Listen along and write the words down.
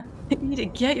need to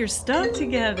get your stuff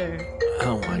together.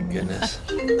 Oh my goodness.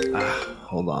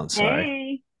 Hold on, sorry.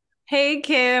 Hey, Hey,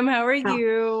 Kim, how are how,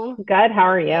 you? good. How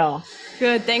are you?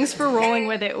 Good. Thanks for rolling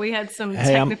with it. We had some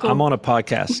Hey, I'm technical. on a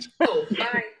podcast.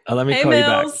 Let me Hey, call you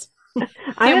back. Mills.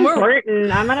 I'm Kim, we're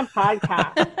important. I'm on a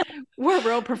podcast. we're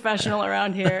real professional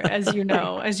around here, as you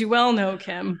know, as you well know,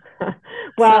 Kim.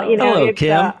 Well, So, Hello, it's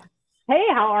Kim. hey,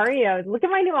 how are you? Look at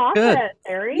my new Good. office,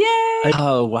 Harry. yay!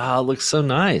 Oh wow, it looks so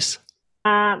nice.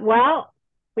 Well,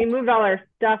 we moved all our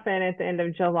stuff in at the end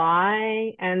of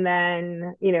July, and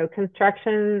then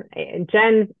construction.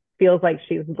 Jen feels like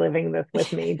she's living this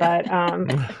with me, but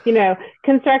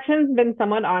construction's been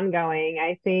somewhat ongoing.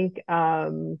 I think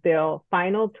the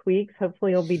final tweaks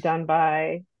hopefully will be done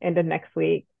by end of next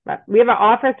week. But we have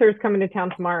officers coming to town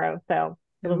tomorrow, so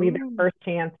it'll be their Ooh, first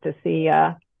chance to see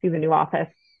the new office.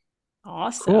 Cool.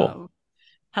 awesome.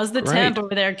 How's the temp Great.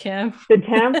 over there, Kim? The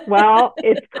temp, well,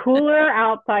 it's cooler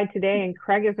outside today, and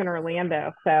Craig is in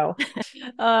Orlando, so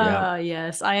Yeah.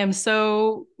 Yes, I am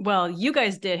so well. You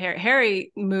guys did.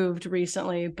 Harry moved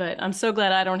recently, but I'm so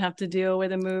glad I don't have to deal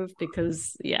with a move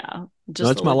because, yeah, No, just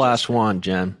the it's my last logistics. one,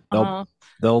 Jen. Uh-huh.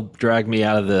 They'll drag me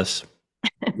out of this.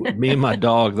 Me and my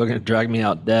dog, they're gonna drag me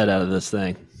out dead out of this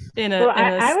thing. In a Well,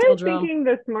 in a I steel was drum. thinking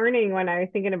this morning when I was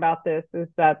thinking about this is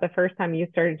that the first time you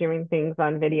started doing things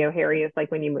on video, Harry, is like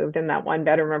when you moved in that one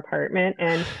bedroom apartment.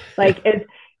 And Yeah. like it's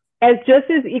as just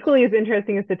as equally as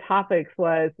interesting as the topics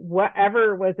was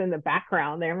whatever was in the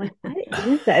background there. I'm like, what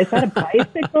is that? Is that a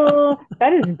bicycle?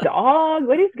 That is dog?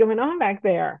 What is going on back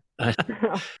there?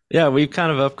 Yeah, we've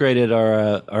kind of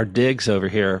upgraded our digs over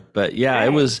here, but yeah,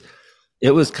 Hey,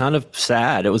 it was kind of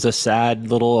sad. It was a sad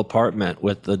little apartment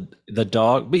with the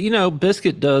dog. But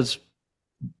Biscuit does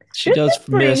she this does just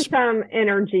brings miss. some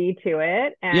energy to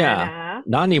it. And Yeah,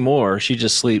 not anymore. She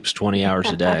just sleeps 20 hours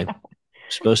a day.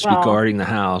 She's supposed to be well, guarding the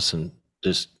house, and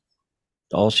just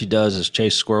all she does is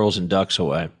chase squirrels and ducks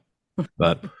away.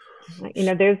 But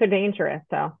those are dangerous.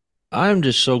 So I'm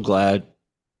just so glad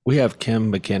we have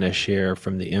Kim McKinnish here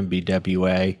from the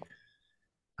NBWA.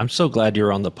 I'm so glad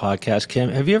you're on the podcast, Kim.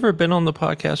 Have you ever been on the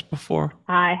podcast before?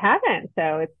 I haven't.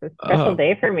 So it's a special Oh,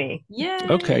 day for me.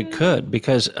 okay, Yay! good.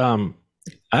 Because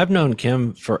I've known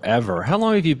Kim forever. How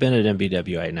long have you been at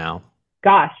NBWA now?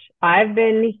 Gosh, I've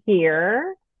been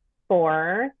here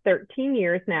for 13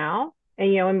 years now.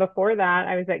 And before that,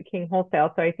 I was at King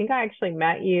Wholesale. So I think I actually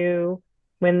met you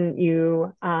when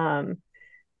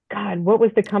God, what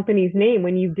was the company's name?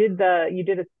 When you did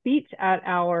a speech at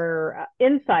our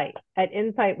Insight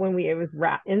when it was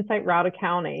Insight Route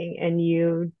Accounting, and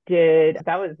you did,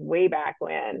 that was way back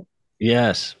when.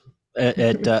 Yes, at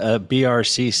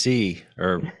BRCC.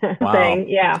 Or wow. Thing,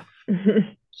 yeah.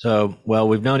 So, well,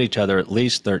 we've known each other at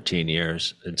least 13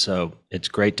 years, and so it's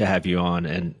great to have you on.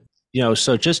 And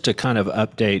so just to kind of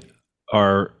update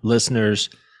our listeners,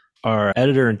 our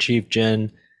editor in chief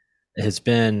Jen has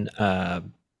been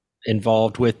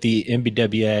involved with the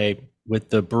MBWA, with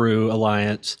the Brew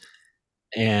Alliance,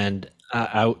 and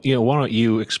why don't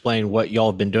you explain what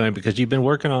y'all have been doing, because you've been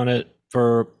working on it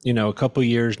for a couple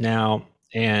years now,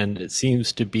 and it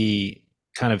seems to be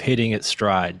kind of hitting its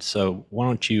stride. So why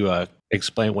don't you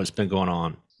explain what's been going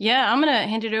on? Yeah, I'm gonna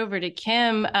hand it over to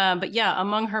Kim. But yeah,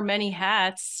 among her many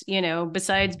hats,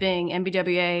 besides being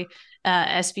MBWA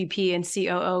SVP and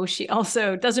COO, she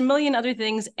also does a million other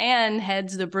things and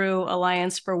heads the Brew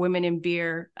Alliance for Women in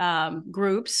Beer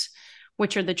groups,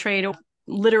 which are the trade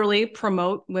literally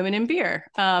promote women in beer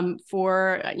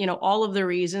for all of the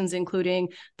reasons, including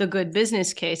the good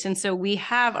business case. And so we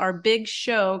have our big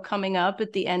show coming up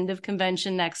at the end of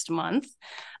convention next month,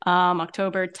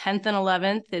 October 10th and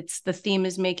 11th. The theme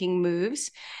is making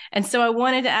moves. And so I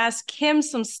wanted to ask Kim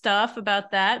some stuff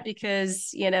about that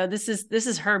because, this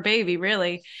is her baby,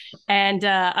 really. And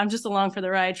I'm just along for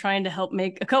the ride trying to help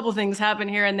make a couple things happen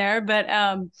here and there. But,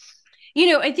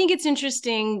 I think it's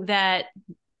interesting that,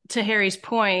 to Harry's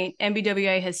point,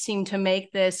 MBWA has seemed to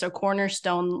make this a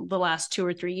cornerstone the last 2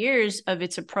 or 3 years of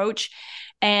its approach.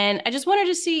 And I just wanted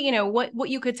to see, what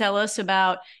you could tell us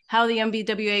about how the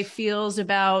MBWA feels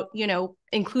about,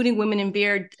 including women in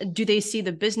beer. Do they see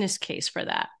the business case for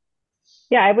that?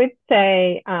 Yeah, I would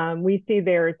say we see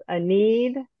there's a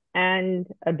need and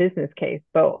a business case,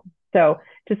 both. So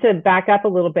just to back up a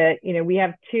little bit, we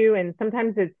have two, and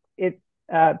sometimes it's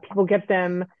people get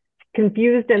them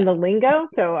confused in the lingo.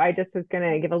 So I just was going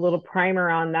to give a little primer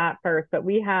on that first. But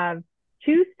we have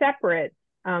two separate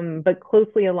but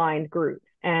closely aligned groups.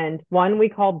 And one we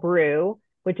call Brew,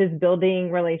 which is building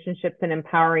relationships and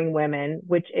empowering women,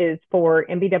 which is for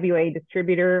MBWA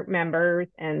distributor members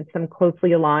and some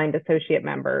closely aligned associate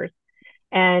members.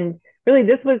 And really,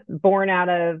 this was born out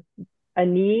of a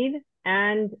need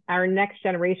and our next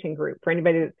generation group. For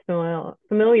anybody that's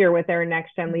familiar with our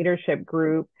next gen leadership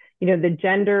group, the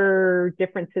gender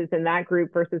differences in that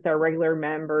group versus our regular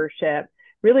membership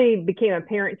really became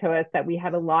apparent to us that we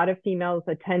had a lot of females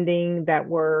attending that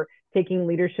were taking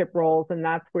leadership roles. And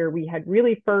that's where we had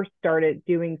really first started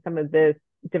doing some of this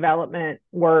development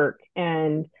work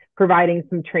and providing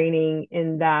some training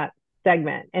in that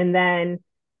segment. And then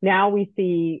now we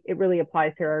see it really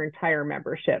applies to our entire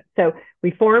membership. So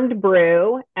we formed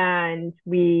Brew, and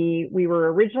we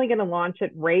were originally going to launch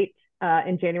it right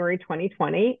in January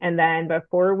 2020. And then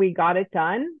before we got it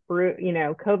done, Brew,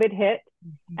 COVID hit,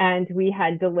 and we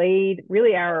had delayed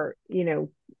really our,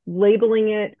 labeling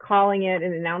it, calling it,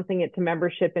 and announcing it to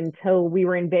membership until we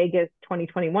were in Vegas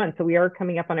 2021. So we are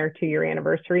coming up on our 2-year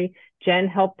anniversary. Jen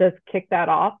helped us kick that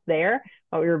off there.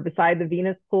 We were beside the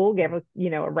Venus pool, gave us,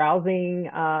 a rousing,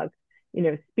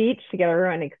 speech to get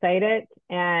everyone excited.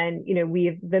 And,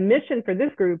 the mission for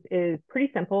this group is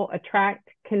pretty simple: attract,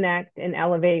 connect, and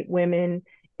elevate women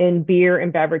in beer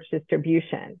and beverage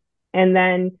distribution. And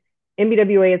then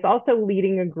NBWA is also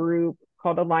leading a group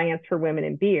called Alliance for Women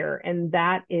in Beer, and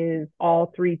that is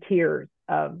all 3 tiers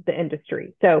of the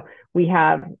industry. So we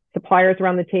have suppliers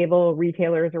around the table,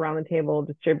 retailers around the table,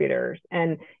 distributors.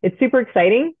 And it's super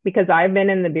exciting because I've been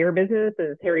in the beer business,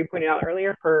 as Harry pointed out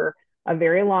earlier, for a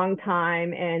very long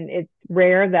time. And it's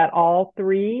rare that all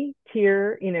 3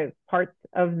 tier, parts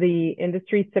of the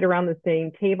industry sit around the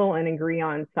same table and agree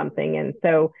on something. And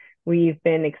so we've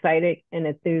been excited and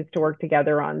enthused to work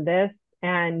together on this.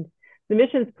 And the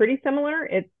mission is pretty similar.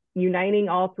 It's uniting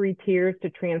all 3 tiers to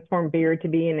transform beer to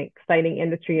be an exciting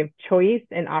industry of choice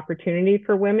and opportunity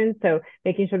for women. So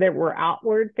making sure that we're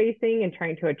outward facing and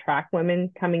trying to attract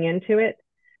women coming into it.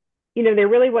 There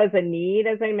really was a need,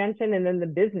 as I mentioned, and then the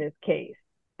business case.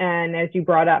 And as you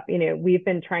brought up, we've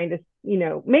been trying to,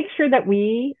 make sure that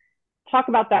we talk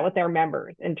about that with our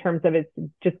members in terms of it's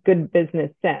just good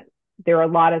business sense. There are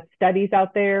a lot of studies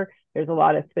out there. There's a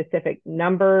lot of specific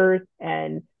numbers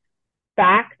and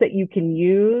facts that you can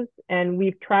use. And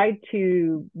we've tried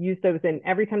to use those in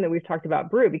every time that we've talked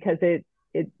about Brew, because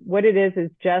what it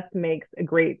is just makes a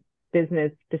great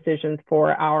business decisions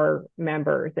for our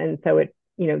members. And so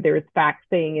there's facts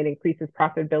saying it increases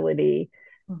profitability,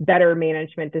 better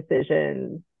management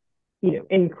decisions,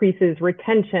 increases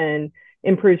retention,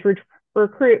 improves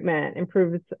recruitment,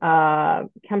 improves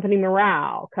company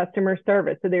morale, customer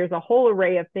service. So there's a whole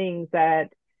array of things that,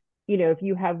 if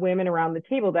you have women around the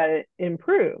table, that it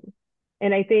improves.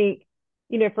 And I think,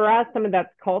 for us, some of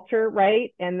that's culture,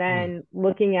 right? And then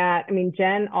looking at,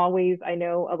 Jen always, I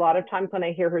know a lot of times when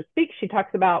I hear her speak, she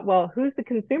talks about, well, who's the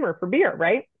consumer for beer,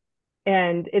 right?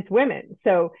 And it's women.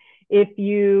 So if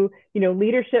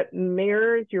leadership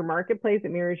mirrors your marketplace,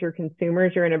 it mirrors your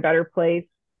consumers, you're in a better place.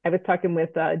 I was talking with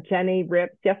Jenny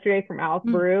Rips yesterday from Alice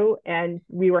Brew, and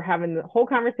we were having the whole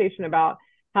conversation about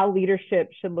how leadership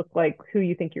should look like who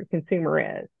you think your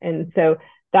consumer is. And so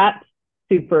that's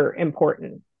super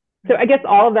important. So I guess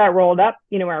all of that rolled up,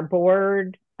 our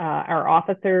board, our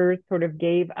officers sort of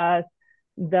gave us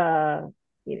the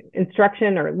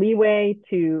instruction or leeway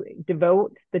to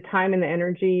devote the time and the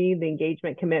energy, the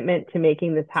engagement, commitment to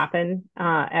making this happen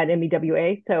at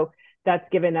NBWA. So that's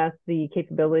given us the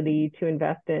capability to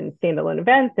invest in standalone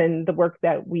events and the work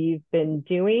that we've been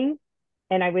doing.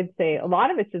 And I would say a lot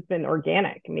of it's just been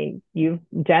organic.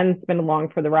 Jen's been along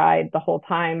for the ride the whole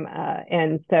time.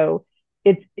 And so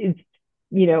it's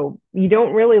you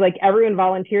don't really, like, everyone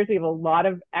volunteers. We have a lot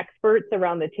of experts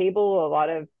around the table, a lot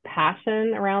of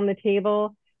passion around the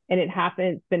table. And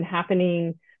it's been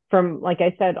happening from, like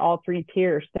I said, all 3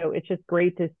 tiers. So it's just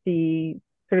great to see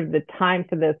sort of the time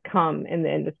for this come in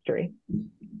the industry.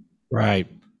 Right.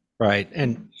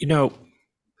 And,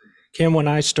 Kim, when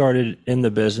I started in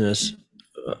the business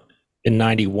in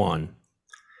 91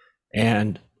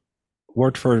 and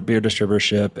worked for a beer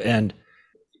distributorship and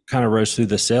kind of rose through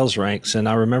the sales ranks. And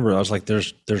I remember I was like,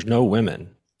 there's no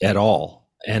women at all,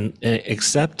 and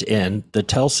except in the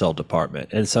telcel department.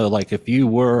 And so, like, if you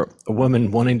were a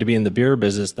woman wanting to be in the beer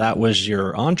business, that was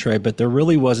your entree, but there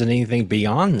really wasn't anything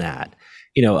beyond that,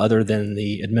 other than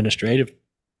the administrative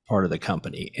part of the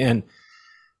company. And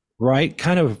right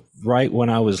when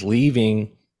I was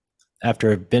leaving,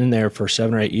 after I've been there for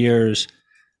 7 or 8 years,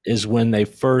 is when they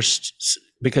first,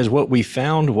 because what we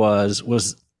found was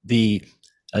the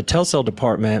telcel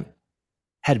department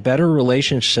had better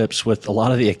relationships with a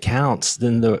lot of the accounts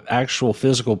than the actual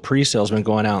physical pre-salesmen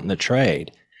going out in the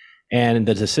trade. And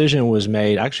the decision was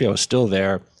made, actually I was still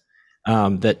there,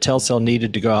 that telcel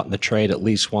needed to go out in the trade at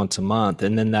least once a month.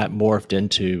 And then that morphed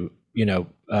into,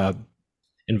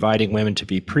 inviting women to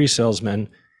be pre-salesmen.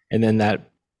 And then that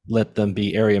let them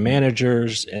be area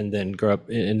managers and then grow up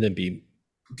and then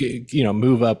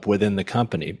move up within the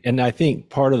company. And I think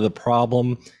part of the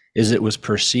problem is it was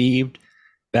perceived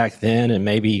back then and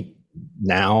maybe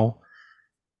now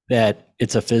that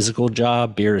it's a physical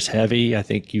job. Beer is heavy. I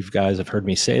think you guys have heard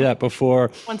me say that before.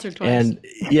 Once or twice. And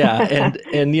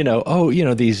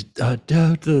these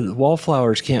the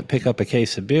wallflowers can't pick up a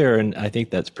case of beer. And I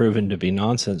think that's proven to be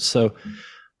nonsense. So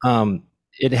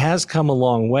it has come a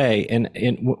long way. And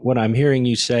what I'm hearing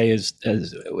you say is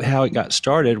how it got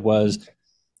started was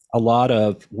a lot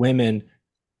of women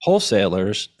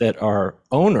wholesalers that are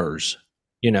owners,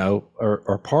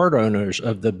 or part owners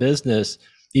of the business.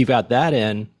 You've got that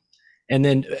in. And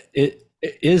then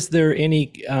is there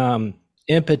any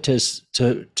impetus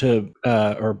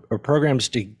or programs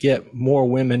to get more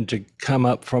women to come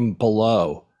up from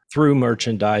below through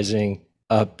merchandising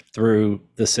up through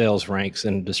the sales ranks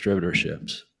and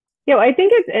distributorships? I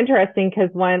think it's interesting because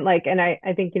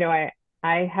I think,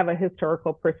 I have a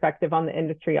historical perspective on the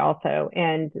industry also,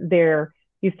 and there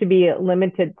used to be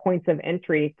limited points of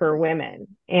entry for women.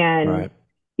 And right.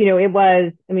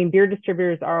 Beer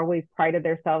distributors are always prided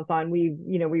themselves on,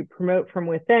 we promote from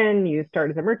within. You start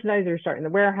as a merchandiser, start in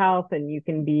the warehouse, and you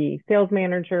can be sales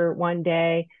manager one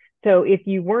day. So if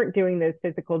you weren't doing those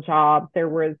physical jobs, there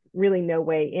was really no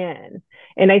way in.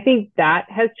 And I think that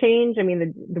has changed.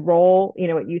 The role,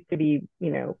 it used to be,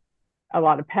 a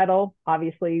lot of pedal.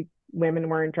 Obviously, women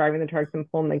weren't driving the trucks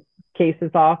and pulling the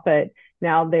cases off, but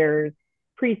now there's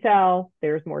pre-sale,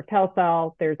 there's more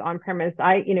telesale, there's on-premise.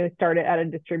 I, started at a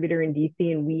distributor in DC,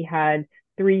 and we had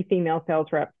 3 female sales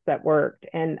reps that worked.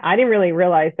 And I didn't really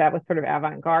realize that was sort of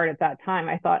avant-garde at that time.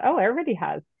 I thought, everybody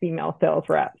has female sales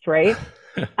reps, right?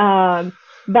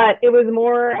 But it was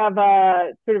more of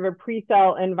a sort of a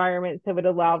pre-sale environment, so it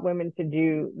allowed women to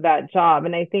do that job.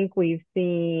 And I think we've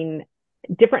seen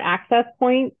different access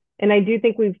points. And I do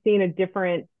think we've seen a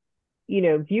different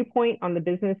viewpoint on the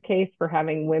business case for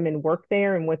having women work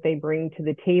there and what they bring to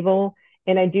the table.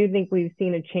 And I do think we've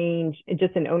seen a change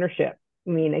just in ownership.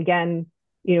 Again,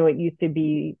 it used to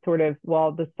be sort of,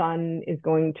 the son is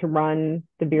going to run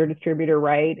the beer distributor,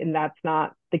 right? And that's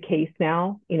not the case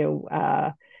now.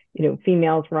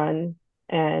 Females run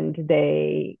and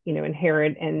they,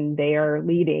 inherit and they are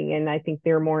leading. And I think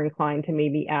they're more inclined to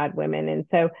maybe add women. And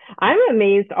so I'm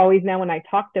amazed always now when I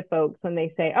talk to folks when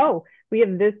they say, we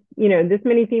have this, this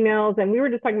many females. And we were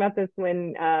just talking about this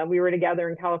when we were together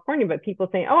in California, but people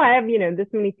saying, I have, this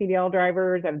many CDL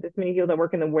drivers. I have this many people that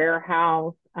work in the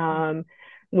warehouse.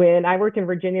 When I worked in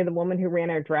Virginia, the woman who ran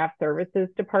our draft services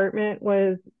department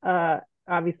was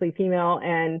obviously female.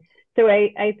 And so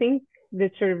I think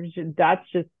that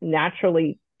that's just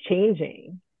naturally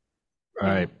changing.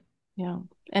 Right. Yeah.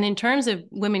 And in terms of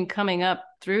women coming up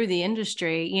through the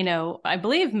industry, I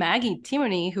believe Maggie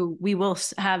Timoney, who we will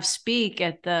have speak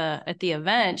at the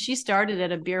event, she started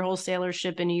at a beer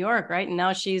wholesalership in New York, right? And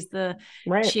now she's the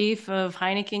chief of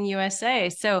Heineken USA.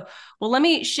 So, let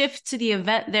me shift to the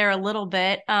event there a little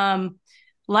bit.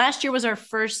 Last year was our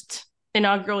first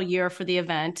inaugural year for the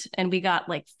event, and we got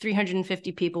like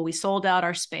 350 people. We sold out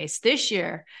our space. This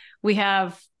year, we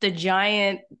have the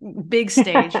giant big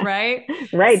stage, right?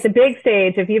 Right, the big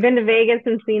stage. If you've been to Vegas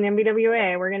and seen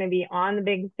NBWA, we're going to be on the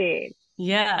big stage.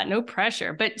 Yeah, no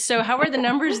pressure. But so how are the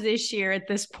numbers this year at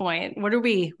this point? What are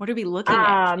we looking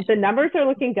at? The numbers are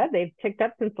looking good. They've ticked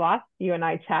up since last you and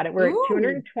I chatted. We're at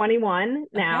 221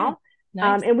 now. Okay.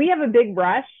 Nice. And we have a big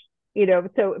rush.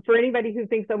 So for anybody who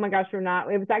thinks, oh my gosh, it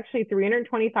was actually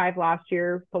 325 last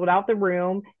year, sold out the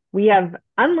room. We have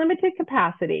unlimited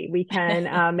capacity. We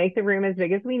can make the room as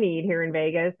big as we need here in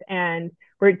Vegas. And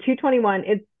we're at 221.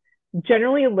 It's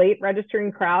generally a late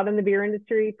registering crowd in the beer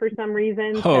industry for some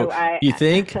reason. You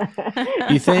think?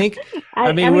 You think?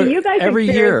 You guys every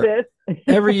year,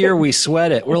 every year we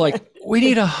sweat it. We're like, we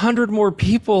need 100 more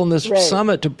people in this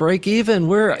summit to break even.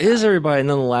 Where is everybody? And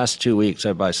then the last 2 weeks,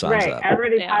 everybody signs up.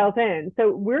 Everybody piles in. So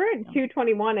we're at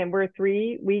 221 and we're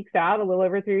 3 weeks out, a little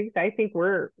over 3 weeks. I think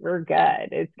we're good.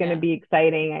 It's going to be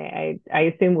exciting. I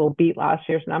assume we'll beat last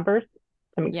year's numbers.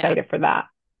 I'm excited for that.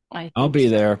 I'll be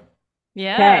there.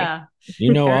 Yeah.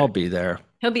 Okay. I'll be there.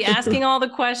 He'll be asking all the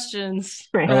questions.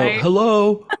 Right.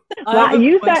 Hello.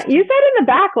 You sat in the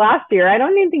back last year. I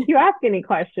don't even think you asked any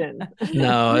questions.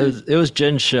 No, it was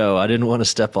Jen's show. I didn't want to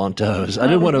step on toes. I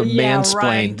didn't want to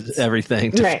mansplain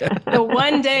everything. The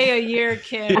one day a year,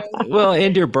 Kim. Well,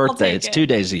 and your birthday. It's 2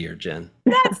 days a year, Jen.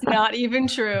 That's not even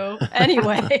true.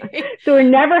 Anyway. So we're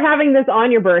never having this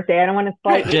on your birthday. I don't want to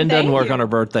spite you. Jen doesn't Thank work you. on her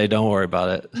birthday. Don't worry about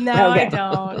it. No, Okay. I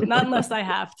don't. Not unless I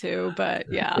have to. But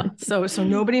yeah. So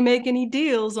nobody make any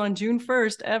deals on June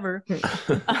 1st ever.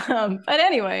 But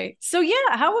anyway, so yeah,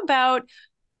 how about,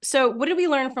 so what did we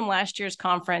learn from last year's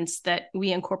conference that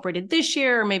we incorporated this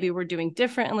year, or maybe we're doing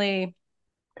differently?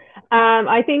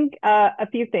 I think a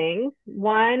few things.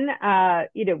 One,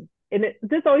 and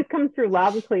this always comes through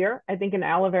loud and clear. I think in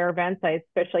all of our events, I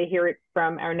especially hear it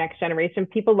from our next generation.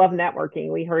 People love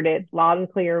networking. We heard it loud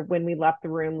and clear when we left the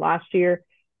room last year,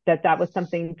 that was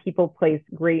something people place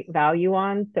great value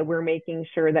on. So we're making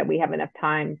sure that we have enough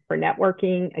time for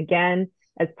networking, again,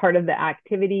 as part of the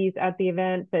activities at the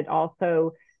event, but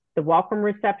also the welcome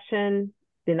reception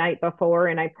the night before.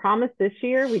 And I promise this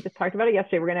year, we just talked about it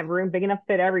yesterday, we're going to have a room big enough to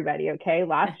fit everybody. Okay.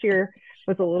 Last year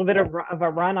was a little bit of a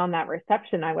run on that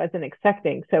reception I wasn't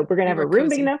expecting. So we're going to have a room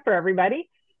big enough for everybody.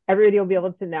 Everybody will be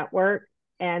able to network.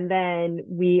 And then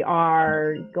we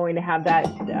are going to have that,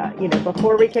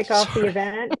 before we kick off the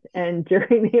event and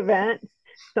during the event.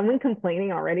 Someone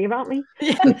complaining already about me?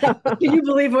 Yeah. Can you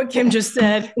believe what Kim just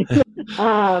said?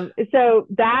 So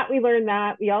that we learned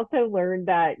that. We also learned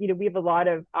that, we have a lot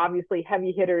of obviously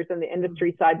heavy hitters on the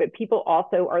industry side, but people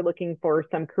also are looking for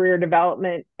some career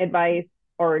development advice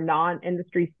or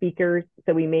non-industry speakers.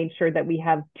 So we made sure that we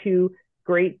have 2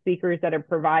 great speakers that are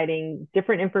providing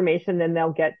different information than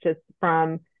they'll get just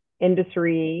from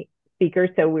industry speakers.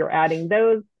 So we're adding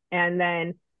those. And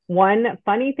then one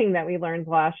funny thing that we learned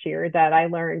last year that I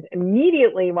learned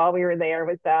immediately while we were there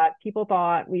was that people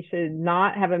thought we should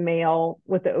not have a male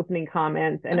with the opening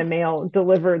comments and a male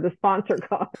deliver the sponsor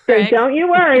call. So don't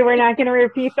you worry, we're not going to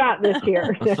repeat that this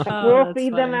year. We'll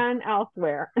feed them on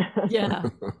elsewhere. Yeah,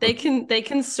 they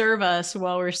can serve us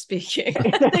while we're speaking.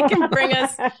 They can bring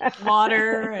us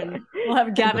water, and we'll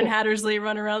have Gavin Hattersley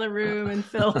run around the room and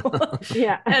Phil.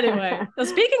 Yeah. Anyway, so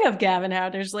speaking of Gavin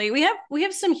Hattersley, we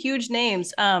have some huge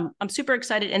names. I'm super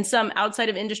excited, and some outside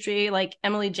of industry, like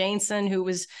Emily Jameson, who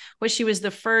was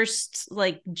the first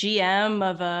like GM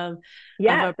of a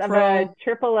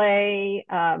AAA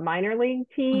minor league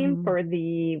team for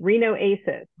the Reno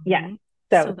Aces. Yes,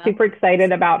 so super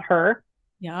excited about her.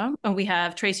 Yeah, and we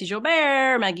have Tracy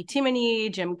Gilbert, Maggie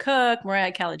Timoney, Jim Cook,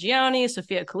 Mariah Calagione,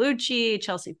 Sophia Colucci,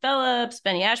 Chelsea Phillips,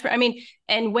 Benny Ashburn. I mean,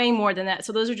 and way more than that.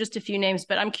 So those are just a few names,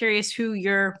 but I'm curious who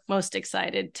you're most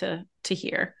excited to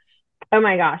hear. Oh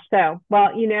my gosh. So,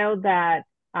 well, you know that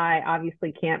I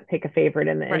obviously can't pick a favorite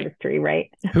in the industry,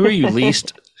 right? Who are you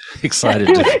least excited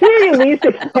to hear? Who are you least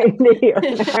excited to hear?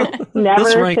 Never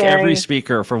Let's rank every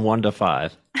speaker from 1 to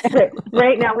 5.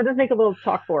 Right now, we'll just make a little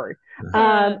chalkboard.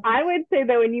 I would say,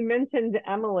 though, when you mentioned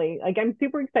Emily, like I'm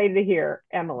super excited to hear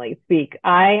Emily speak.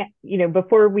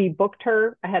 Before we booked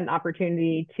her, I had an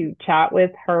opportunity to chat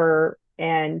with her,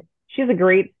 and she has a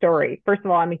great story. First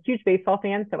of all, I'm a huge baseball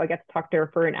fan, so I got to talk to her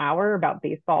for an hour about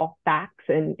baseball facts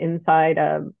and inside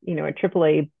a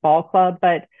AAA ball club.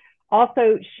 But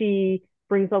also, she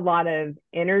brings a lot of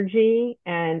energy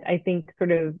and I think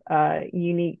sort of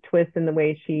unique twist in the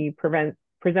way she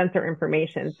presents her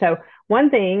information. So one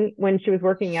thing, when she was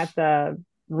working at the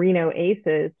Reno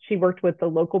Aces, she worked with the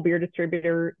local beer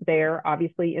distributor there,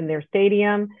 obviously in their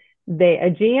stadium.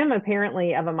 A GM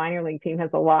apparently of a minor league team has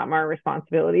a lot more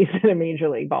responsibilities than a major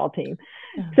league ball team.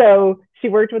 Yeah. So she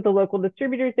worked with the local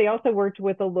distributors. They also worked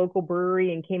with a local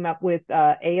brewery and came up with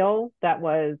ale that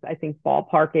was, I think,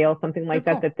 ballpark ale, something like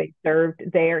that they served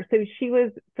there. So she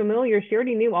was familiar. She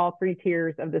already knew all 3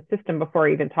 tiers of the system before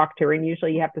I even talked to her. And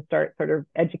usually you have to start sort of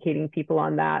educating people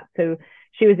on that. So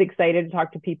she was excited to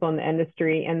talk to people in the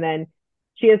industry. And then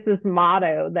she has this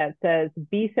motto that says,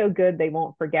 "Be so good they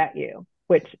won't forget you,"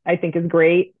 which I think is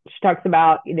great. She talks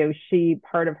about,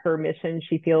 part of her mission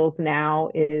she feels now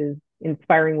is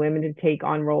inspiring women to take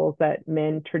on roles that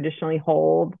men traditionally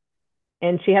hold.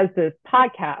 And she has this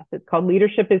podcast. It's called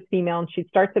Leadership is Female. And she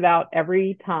starts it out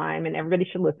every time, and everybody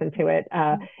should listen to it.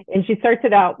 And she starts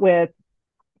it out with,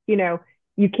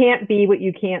 you can't be what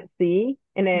you can't see.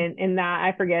 And in that,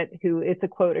 I forget who, it's a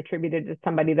quote attributed to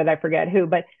somebody that I forget who,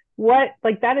 but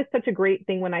that is such a great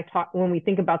thing when we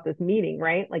think about this meeting,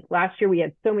 right? Like last year, we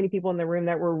had so many people in the room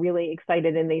that were really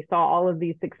excited, and they saw all of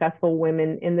these successful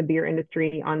women in the beer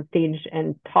industry on stage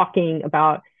and talking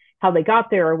about how they got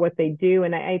there or what they do.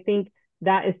 And I think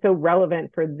that is so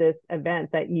relevant for this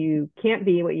event, that you can't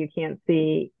be what you can't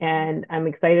see. And I'm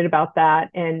excited about that.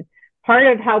 And part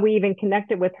of how we even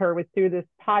connected with her was through this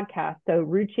podcast. So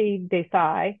Ruchi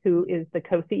Desai, who is the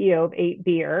co-CEO of 8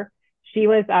 Beer, she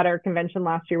was at our convention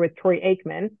last year with Troy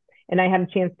Aikman, and I had a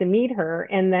chance to meet her.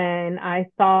 And then I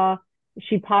saw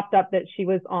she popped up that she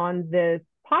was on this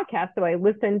podcast. So I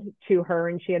listened to her,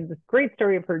 and she had this great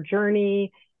story of her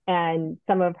journey and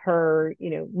some of her,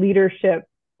 leadership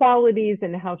qualities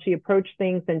and how she approached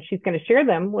things. And she's going to share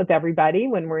them with everybody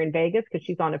when we're in Vegas, because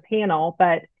she's on a panel.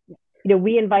 But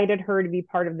we invited her to be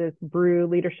part of this Brew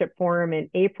Leadership Forum in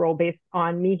April based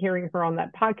on me hearing her on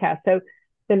that podcast. So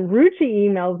then Ruchi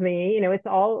emails me, it's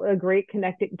all a great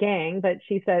connected gang, but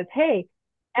she says, hey,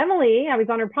 Emily, I was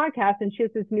on her podcast, and she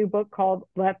has this new book called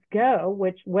Let's Go,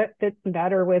 which what fits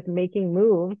better with making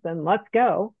moves than Let's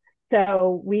Go.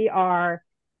 So we are,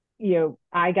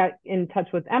 I got in touch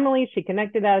with Emily, she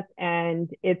connected us, and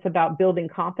it's about building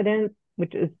confidence,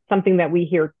 which is something that we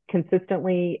hear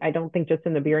consistently. I don't think just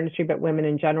in the beer industry, but women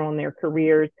in general in their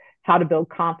careers, how to build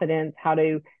confidence, how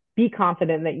to be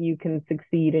confident that you can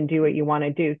succeed and do what you want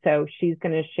to do. So she's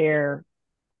going to share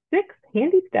 6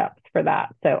 handy steps for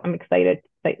that. So I'm excited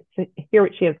to hear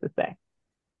what she has to say.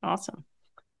 Awesome.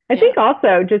 I think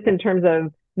also just in terms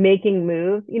of making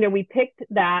moves, we picked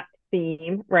that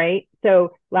theme, right?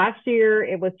 So last year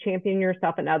it was champion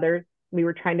yourself and others. We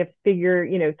were trying to figure,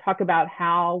 talk about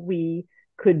how we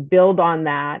could build on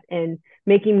that, and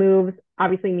making moves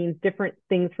obviously means different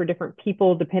things for different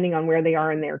people depending on where they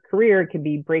are in their career. It could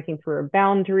be breaking through a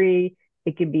boundary.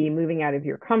 It could be moving out of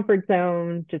your comfort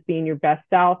zone, just being your best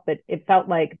self. But it felt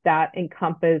like that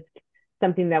encompassed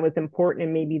something that was important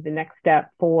and maybe the next step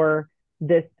for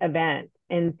this event.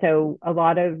 And so a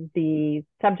lot of the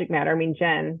subject matter,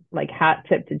 Jen, like hat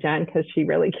tip to Jen, because she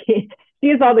really she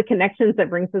has all the connections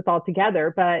that brings us all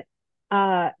together. But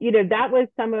that was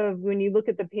some of, when you look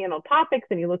at the panel topics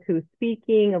and you look who's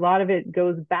speaking, a lot of it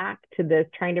goes back to this,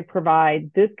 trying to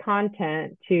provide this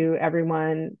content to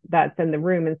everyone that's in the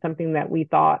room, and something that we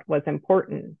thought was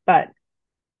important. But,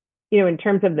 in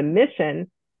terms of the mission,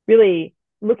 really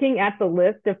looking at the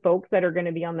list of folks that are going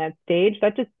to be on that stage,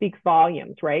 that just speaks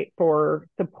volumes, right, for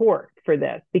support for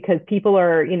this, because people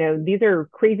are, these are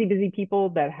crazy busy people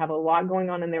that have a lot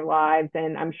going on in their lives.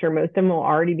 And I'm sure most of them will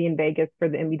already be in Vegas for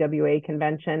the NBWA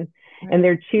convention. Right. And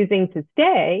they're choosing to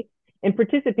stay and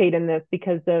participate in this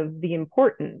because of the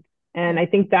importance. And I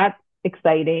think that's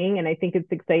exciting. And I think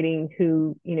it's exciting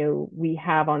who, we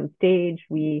have on stage.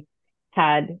 We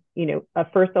had, a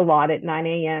first allot at 9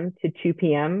 a.m. to 2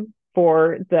 p.m.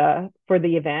 for the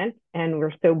event, and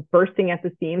we're so bursting at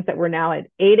the seams that we're now at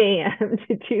 8 a.m.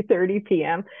 to 2:30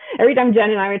 p.m. Every time Jen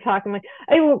and I would talk, I'm like,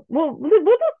 hey, we'll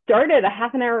just start it a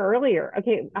half an hour earlier.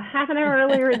 Okay, a half an hour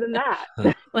earlier than that.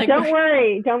 Like, don't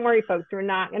worry, folks. We're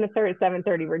not going to start at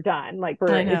 7:30. We're done. Like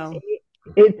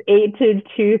it's 8 to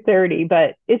 2:30,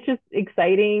 but it's just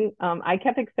exciting. I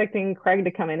kept expecting Craig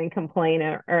to come in and complain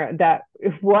or that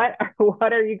what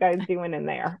are you guys doing in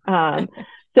there?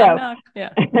 So yeah,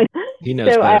 he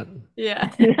knows that.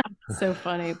 Yeah. So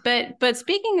funny. But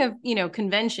speaking of,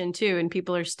 convention too, and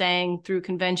people are staying through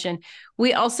convention,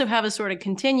 we also have a sort of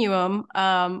continuum.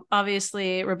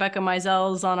 Obviously, Rebecca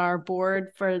Meisel's on our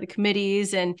board for the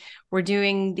committees, and we're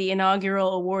doing the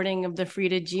inaugural awarding of the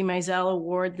Frida G. Meisel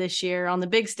Award this year on the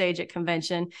big stage at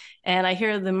convention. And I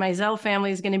hear the Meisel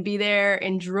family is going to be there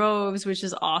in droves, which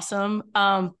is awesome.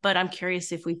 But I'm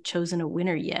curious if we've chosen a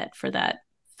winner yet for that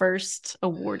first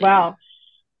awarding. Wow.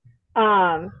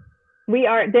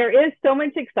 There is so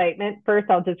much excitement. First,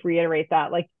 I'll just reiterate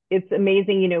that. Like, it's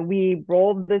amazing. We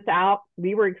rolled this out.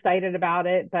 We were excited about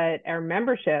it, but our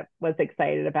membership was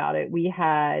excited about it. We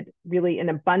had really an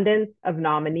abundance of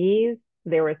nominees.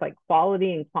 There was like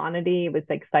quality and quantity. It was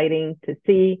exciting to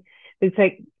see. It's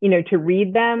like, to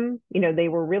read them, they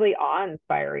were really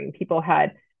awe-inspiring. People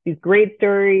had these great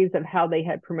stories of how they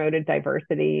had promoted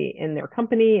diversity in their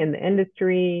company, in the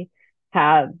industry,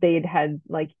 how they'd had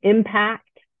like impact.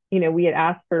 We had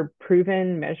asked for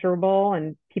proven, measurable,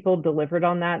 and people delivered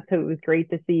on that. So it was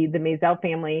great to see the Meisel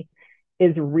family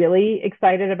is really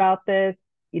excited about this.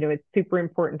 It's super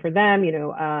important for them,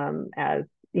 as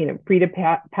Frida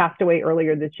passed away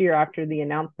earlier this year after the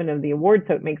announcement of the award.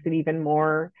 So it makes it even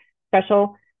more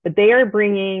special. But they are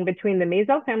bringing, between the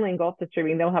Meisel family and Gulf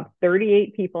Distributing, they'll have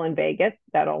 38 people in Vegas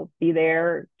that'll be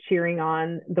there cheering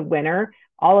on the winner.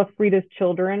 All of Frida's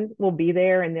children will be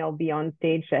there, and they'll be on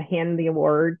stage to hand the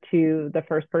award to the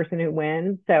first person who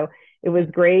wins. So it was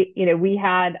great. We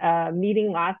had a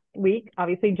meeting last week.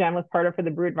 Obviously, Jen was part of for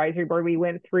the Brew Advisory Board. We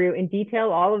went through in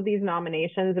detail all of these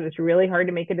nominations. It was really hard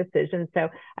to make a decision. So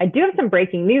I do have some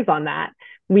breaking news on that.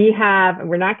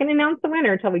 We're not going to announce the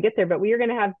winner until we get there, but we are going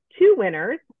to have 2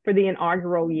 winners for the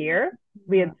inaugural year.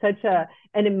 We had such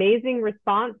an amazing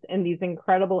response and these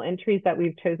incredible entries that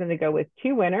we've chosen to go with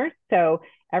 2 winners. So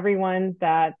everyone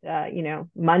that,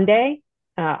 Monday,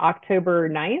 October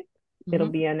 9th, it'll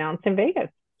be announced in Vegas.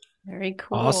 Very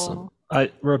cool. Awesome.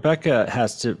 Rebecca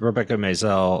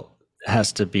Maisel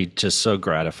has to be just so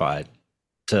gratified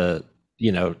to,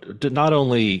 to not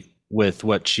only with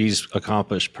what she's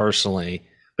accomplished personally,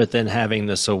 but then having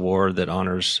this award that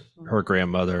honors her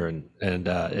grandmother, and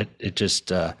it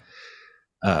just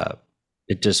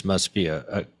must be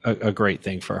a great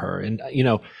thing for her. And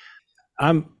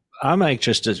I'm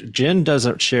anxious to. Jen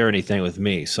doesn't share anything with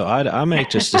me, so I'm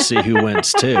anxious to see who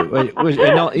wins too.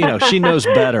 She knows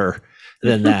better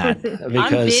than that, because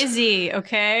I'm busy.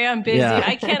 Okay, I'm busy. Yeah.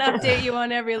 I can't update you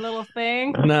on every little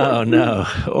thing. No,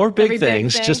 or big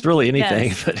things, just really anything.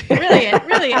 Yes. But really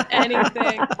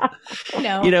anything.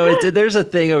 There's a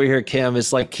thing over here, Kim.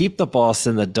 It's like, keep the boss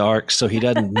in the dark so he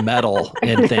doesn't meddle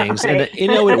in things, and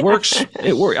it works.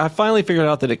 I finally figured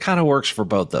out that it kind of works for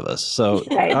both of us, so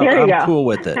I'm cool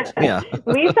with it. Yeah,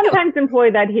 we sometimes employ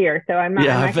that here, so I'm not.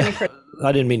 Yeah,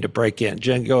 I didn't mean to break in.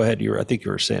 Jen, go ahead. I think you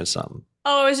were saying something.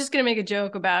 Oh, I was just going to make a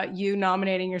joke about you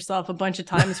nominating yourself a bunch of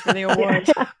times for the award.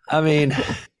 I mean,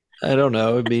 I don't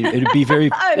know. It'd be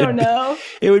very. I don't know.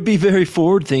 It would be very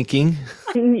forward thinking.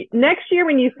 Next year,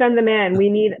 when you send them in, we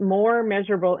need more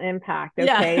measurable impact.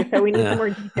 Okay, yeah. So we need some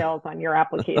more details on your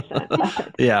application.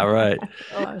 Yeah, right.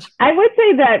 I would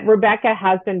say that Rebecca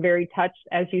has been very touched,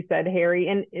 as you said, Harry,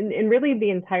 and really the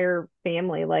entire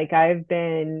family. Like, I've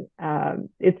been,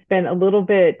 it's been a little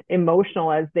bit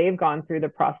emotional as they've gone through the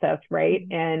process, right?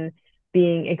 And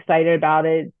being excited about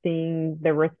it, seeing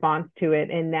the response to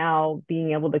it, and now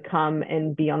being able to come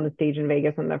and be on the stage in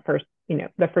Vegas, and the first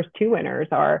two winners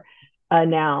are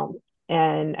announced.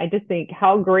 And I just think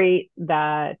how great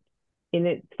that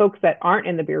folks that aren't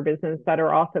in the beer business that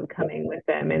are also coming with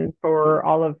them, and for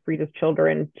all of Frida's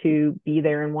children to be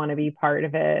there and want to be part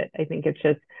of it. I think it's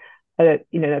just, that's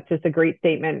just a great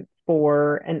statement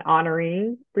for an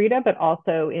honoring Frida, but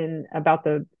also about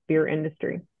the beer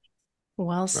industry.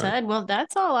 Well said. Right. Well,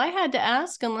 that's all I had to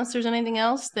ask, unless there's anything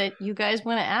else that you guys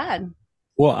want to add.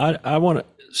 Well, I want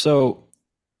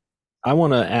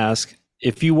to ask,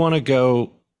 if you want to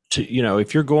go to,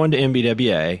 if you're going to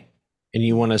NBWA and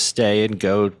you want to stay and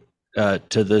go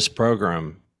to this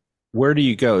program, where do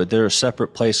you go? Is there a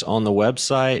separate place on the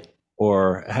website,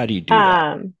 or how do you do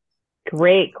that?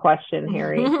 Great question,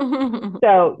 Harry.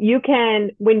 So you can,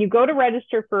 when you go to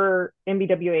register for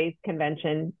NBWA's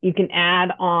convention, you can add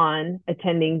on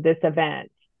attending this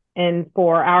event. And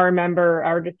for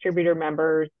our distributor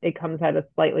members, it comes at a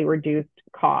slightly reduced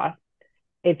cost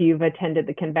if you've attended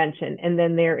the convention. And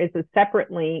then there is a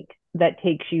separate link that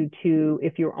takes you to,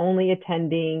 if you're only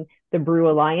attending the Brew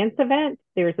Alliance event,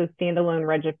 there's a standalone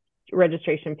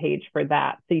registration page for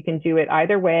that. So you can do it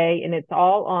either way, and it's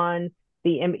all on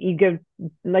you go,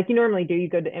 like you normally do, you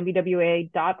go to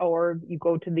mbwa.org, you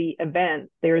go to the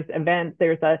events, there's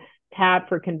a tab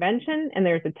for convention, and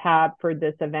there's a tab for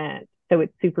this event. So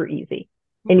it's super easy.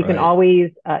 And you can always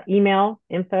email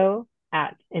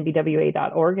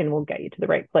info@mbwa.org, and we'll get you to the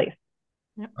right place.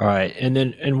 Yep. All right.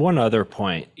 And one other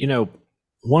point,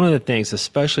 one of the things,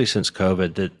 especially since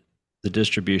COVID, that the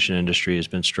distribution industry has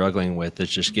been struggling with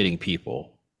is just getting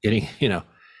people in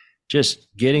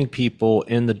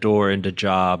the door into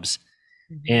jobs.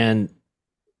 Mm-hmm. And,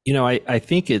 I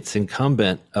think it's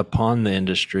incumbent upon the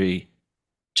industry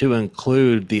to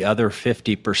include the other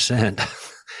 50%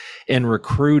 in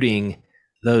recruiting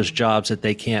those jobs that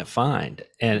they can't find.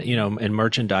 And, and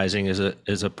merchandising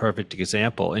is a perfect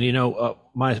example. And,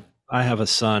 I have a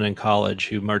son in college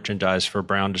who merchandised for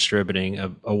Brown Distributing,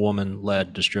 a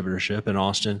woman-led distributorship in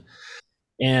Austin.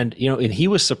 And, and he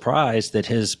was surprised that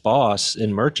his boss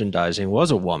in merchandising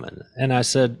was a woman. And I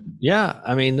said, yeah,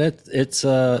 I mean, don't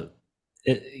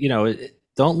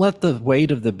let the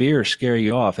weight of the beer scare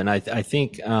you off. And I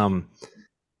think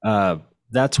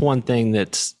that's one thing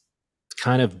that's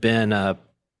kind of been a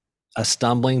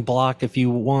stumbling block, if you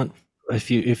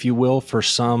will, for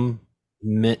some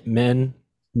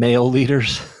male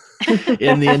leaders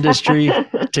in the industry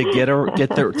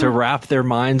to wrap their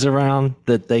minds around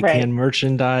that they can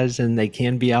merchandise, and they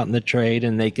can be out in the trade,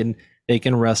 and they can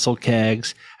wrestle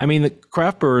kegs. I mean, the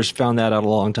craft brewers found that out a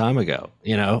long time ago,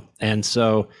 and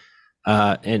so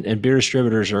and beer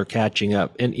distributors are catching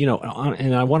up. And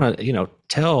and I want to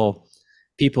tell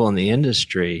people in the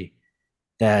industry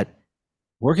that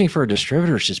working for a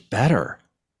distributor is just better,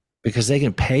 because they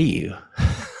can pay you.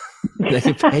 They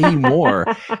can pay you more.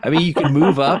 I mean, you can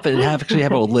move up and actually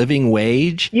have a living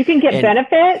wage. You can get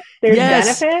benefits. There's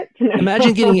benefits.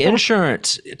 Imagine getting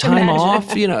insurance, time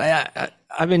off. I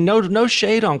mean, no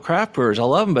shade on craft brewers. I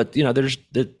love them, but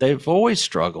they've always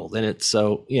struggled, and it's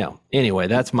so Anyway,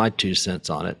 that's my 2 cents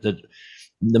on it. The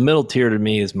middle tier to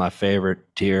me is my favorite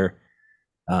tier.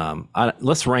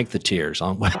 Let's rank the tiers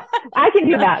on. I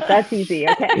can do that. That's easy.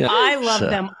 Okay. Yeah, I love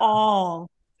them all.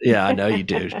 Yeah, I know you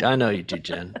do. I know you do,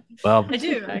 Jen. Well, I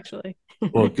do actually.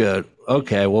 well, good.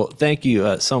 Okay. Well, thank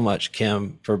you so much,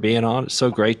 Kim, for being on. It's so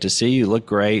great to see you. You look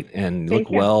great and Thank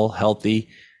look you. well, healthy.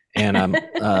 And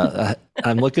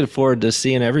I'm looking forward to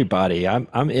seeing everybody.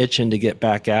 I'm itching to get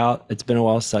back out. It's been a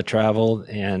while since I traveled,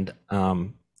 and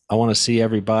I want to see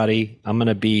everybody. I'm going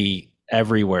to be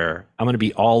everywhere. I'm going to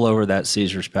be all over that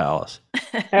Caesar's Palace.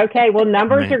 Okay. Well,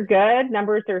 numbers Right. are good.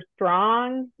 Numbers are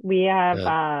strong. We have,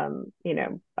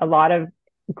 a lot of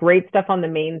great stuff on the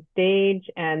main stage,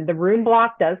 and the room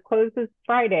block does close this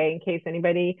Friday in case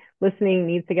anybody listening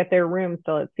needs to get their room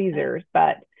still at Caesar's.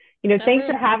 But, thanks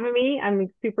for having me. I'm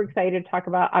super excited to talk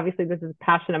about, obviously this is a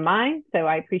passion of mine. So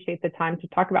I appreciate the time to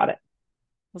talk about it.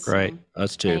 Awesome. Great.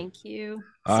 Us too. Thank you.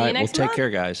 All See right. you next Well, take month. care,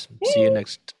 guys. See you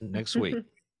next week.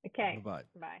 Okay. Bye.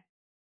 Bye.